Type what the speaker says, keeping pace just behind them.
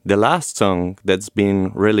The last song that's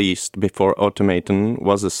been released before Automaton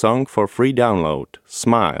was a song for free download,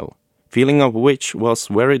 Smile, feeling of which was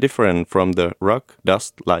very different from the Rock,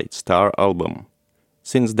 Dust, Light, Star album.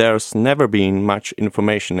 Since there's never been much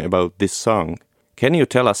information about this song, can you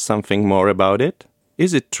tell us something more about it?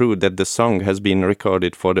 Is it true that the song has been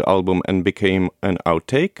recorded for the album and became an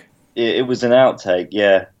outtake? It was an outtake,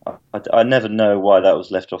 yeah. I never know why that was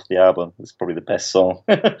left off the album. It's probably the best song.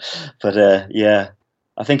 But yeah,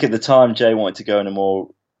 I think at the time Jay wanted to go in a more,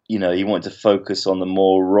 he wanted to focus on the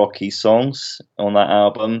more rocky songs on that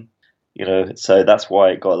album, so that's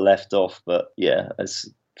why it got left off. But yeah,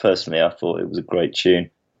 personally, I thought it was a great tune.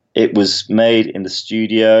 It was made in the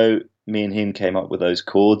studio. Me and him came up with those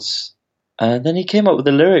chords. And then he came up with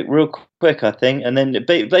the lyric real quick, I think. And then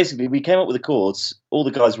basically we came up with the chords. All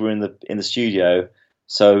the guys were in the studio,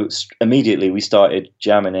 so immediately we started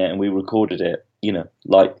jamming it and we recorded it.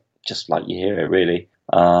 Just like you hear it, really,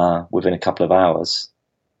 within a couple of hours.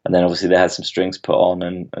 And then obviously they had some strings put on,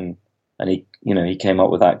 and he came up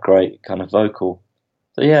with that great kind of vocal.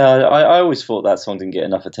 So yeah, I always thought that song didn't get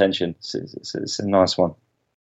enough attention. It's a nice one.